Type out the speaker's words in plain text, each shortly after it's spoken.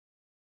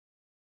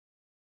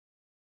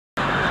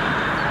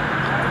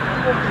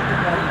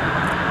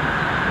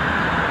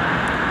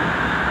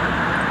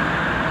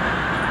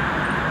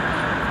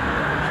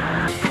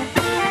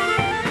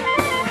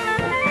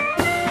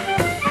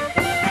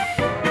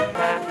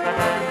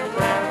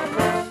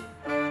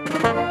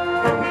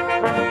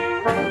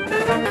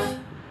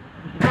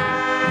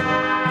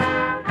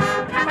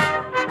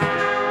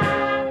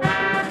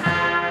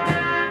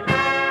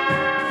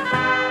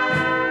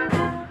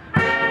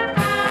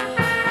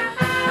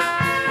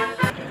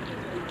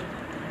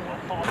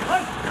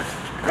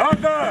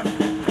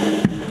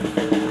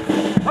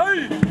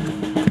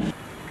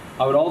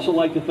I would also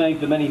like to thank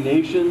the many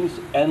nations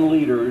and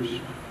leaders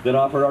that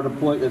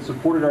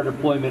supported our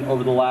deployment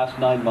over the last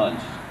 9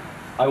 months.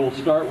 I will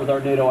start with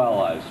our NATO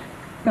allies.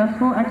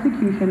 Successful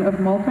execution of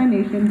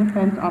multi-nation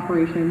defense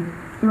operations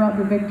throughout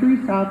the Victory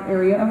South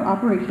area of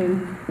operations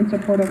in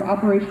support of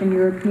Operation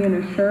European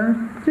Assure,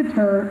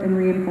 Deter, and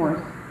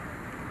Reinforce.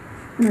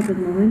 În acest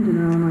moment,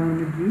 generalul major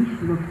Hembree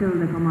și ofițerul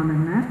de comandă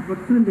NAT vor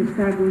strânge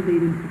steagul de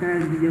identificare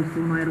al divizia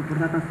 101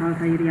 aeroportat asalt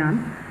aerian,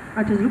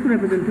 acest lucru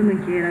reprezentând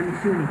încheierea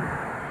misiunii.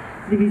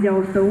 Divizia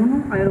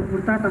 101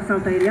 aeroportat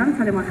asalt aerian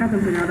s-a remarcat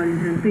în perioada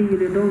dintre 1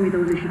 iulie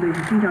 2022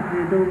 și 5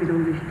 aprilie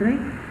 2023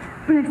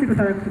 prin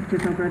executarea cu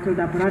succes a operațiilor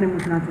de apărare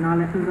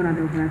multinaționale în zona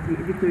de operații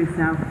Victory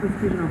South, în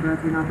sprijinul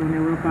operației NATO în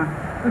Europa,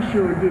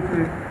 Assure,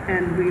 Deter,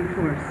 and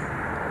Reinforce.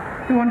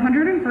 The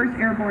 101st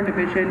Airborne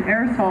Division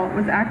Air Assault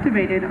was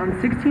activated on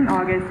 16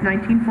 August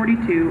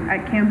 1942 at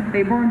Camp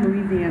Airborne,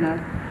 Louisiana.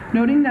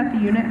 Noting that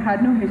the unit had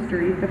no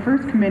history, the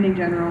first commanding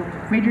general,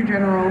 Major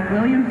General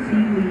William C.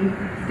 Lee,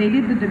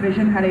 stated the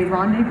division had a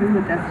rendezvous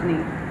with destiny.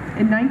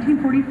 In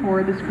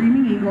 1944, the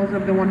Screaming Eagles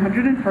of the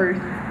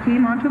 101st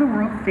came onto the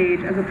world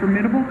stage as a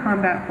formidable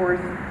combat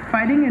force,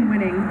 fighting and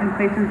winning in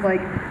places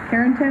like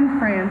Carentan,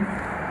 France,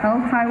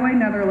 Hell's Highway,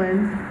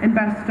 Netherlands, and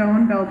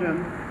Bastogne, Belgium.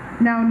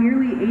 Now,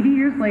 nearly 80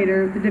 years later,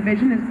 the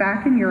division is back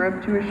in Europe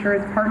to assure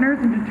its partners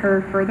and deter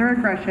further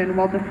aggression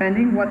while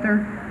defending what their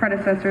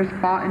predecessors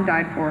fought and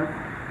died for.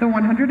 The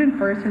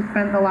 101st has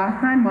spent the last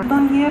 9 months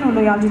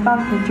Tonierului alitat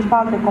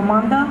principal de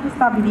comandă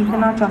stabilit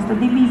în această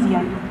divizie.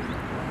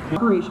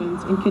 Operations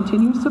in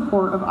continuous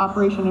support of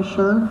Operation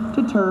Assure,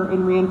 Deter,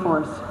 and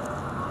Reinforce.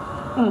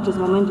 În acest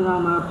moment,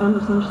 general major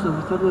Anderson și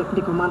ofițerul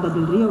de comandă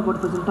din Rio vor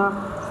prezenta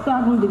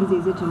steagul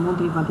diviziei 10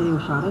 Munte Infanterie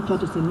Ușoară, ceea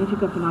ce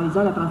semnifică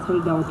finalizarea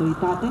transferului de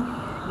autoritate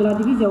de la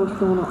divizia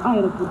 101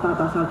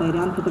 aeroportată asalt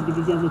aerian către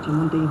divizia 10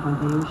 Munte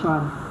Infanterie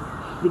Ușoară.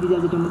 Divizia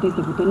 10 Munte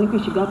este puternică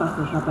și gata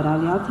să-și apere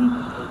aliații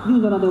din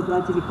zona de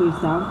operații Victory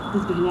South, în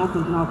sprijinirea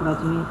continuă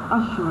operațiunii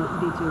Assure,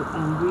 Deter,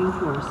 and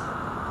Reinforce.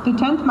 The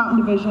 10th Mountain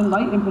Division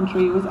Light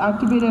Infantry was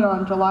activated on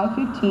July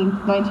 15,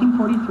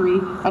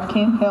 1943 at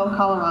Camp Hale,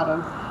 Colorado.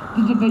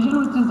 The division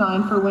was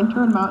designed for winter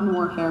and mountain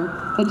warfare.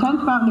 The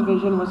 10th Mountain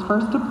Division was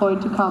first deployed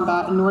to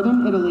combat in northern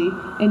Italy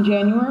in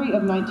January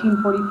of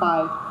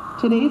 1945.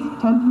 Today's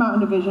 10th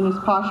Mountain Division is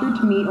postured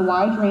to meet a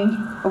wide range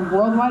of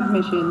worldwide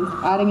missions,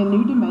 adding a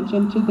new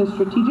dimension to the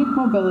strategic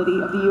mobility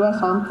of the U.S.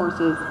 Armed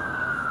Forces.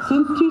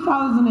 Since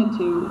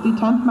 2002, the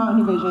 10th Mountain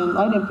Division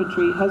Light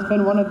Infantry has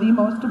been one of the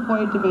most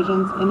deployed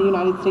divisions in the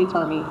United States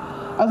Army.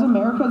 As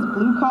America's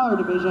blue-collar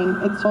division,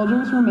 its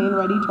soldiers remain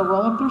ready to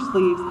roll up their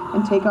sleeves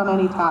and take on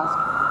any task.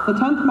 The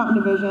 10th Mountain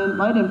Division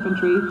Light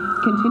Infantry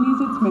continues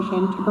its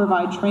mission to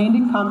provide trained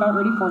and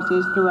combat-ready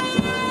forces throughout.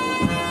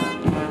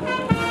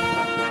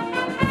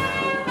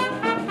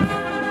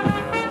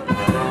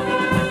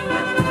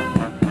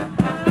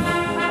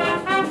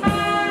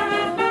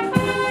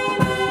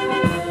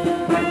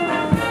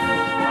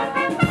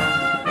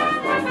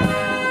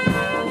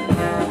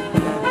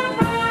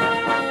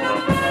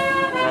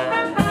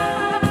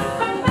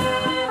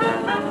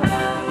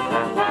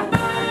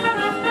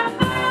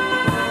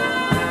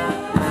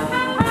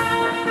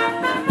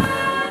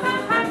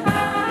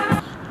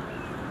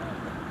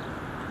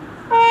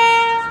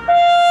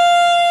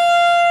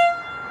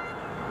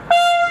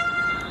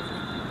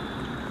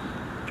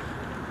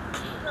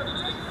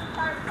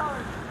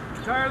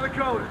 Tire the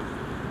colors.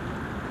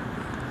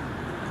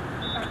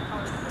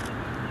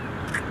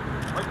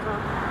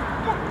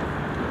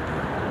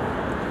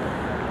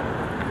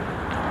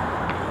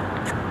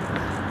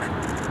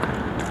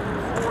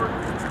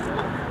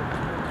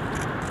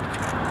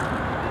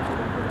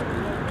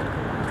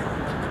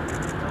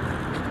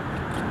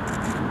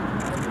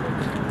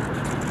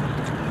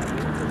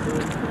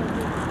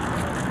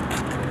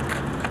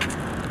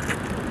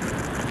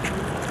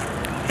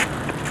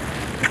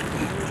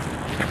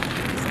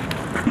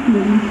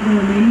 The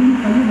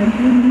Romanian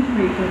presidential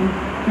administration,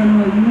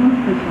 General UN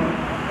officials.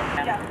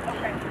 Yeah,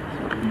 okay.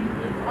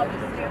 I'll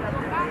just stand up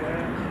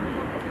here.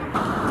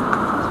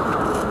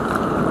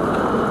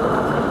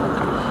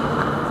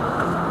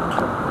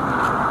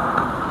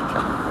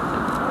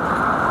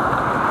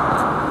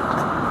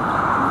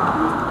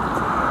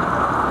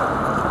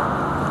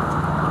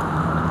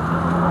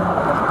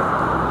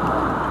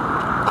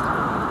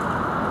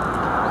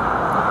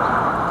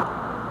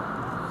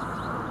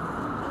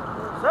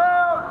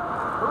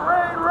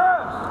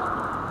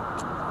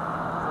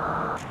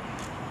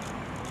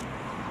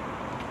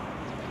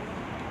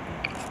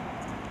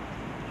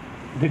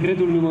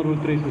 Decretul numărul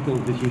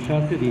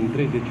 386 din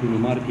 31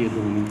 martie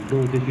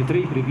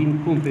 2023 privind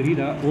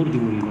conferirea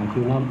Ordinului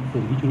Național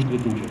Serviciul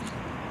Credincios.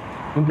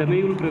 În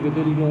temeiul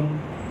prevederilor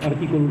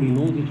articolului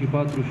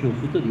 94 și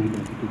 100 din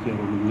Constituția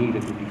României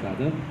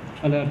Republicană,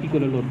 ale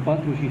articolelor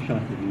 4 și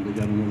 6 din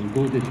legea numărul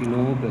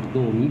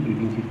 29/2000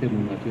 privind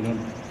Sistemul Național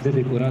de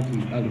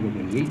Decorații al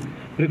României,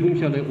 precum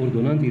și ale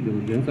ordonanței de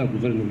urgență a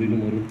Guvernului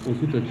numărul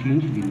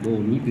 105 din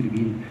 2000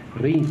 privind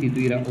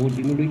reinstituirea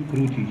Ordinului,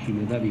 Crucii și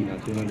Medaliei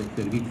Naționale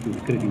Serviciul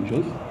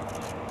Credincios,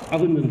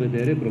 având în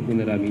vedere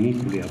propunerea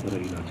Ministrului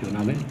Apărării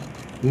Naționale,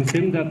 în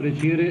semn de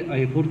apreciere a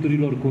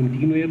eforturilor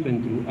continue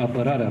pentru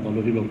apărarea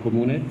valorilor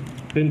comune,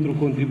 pentru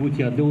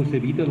contribuția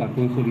deosebită la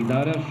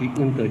consolidarea și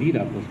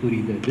întărirea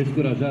posturii de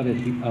descurajare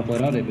și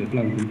apărare pe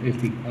flancul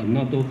estic al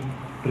NATO,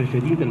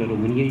 președintele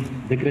României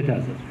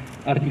decretează: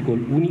 articol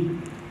unic,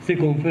 se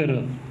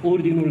conferă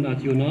Ordinul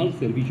Național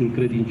Serviciul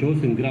Credincios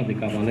în grad de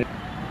cavaler.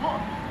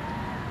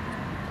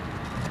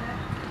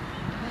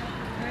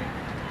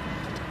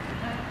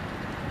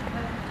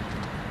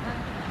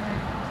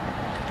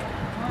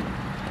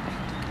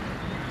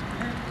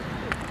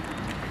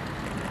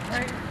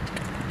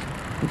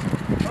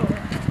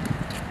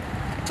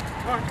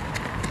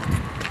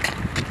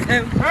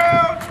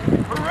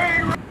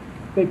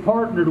 They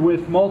partnered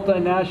with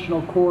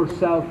Multinational Corps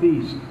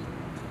Southeast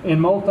and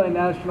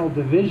Multinational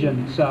Division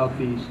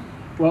Southeast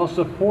while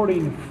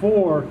supporting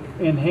 4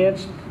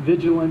 enhanced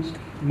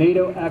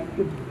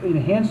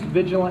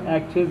vigilant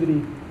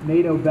activity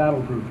NATO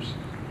battle groups.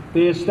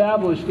 They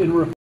established in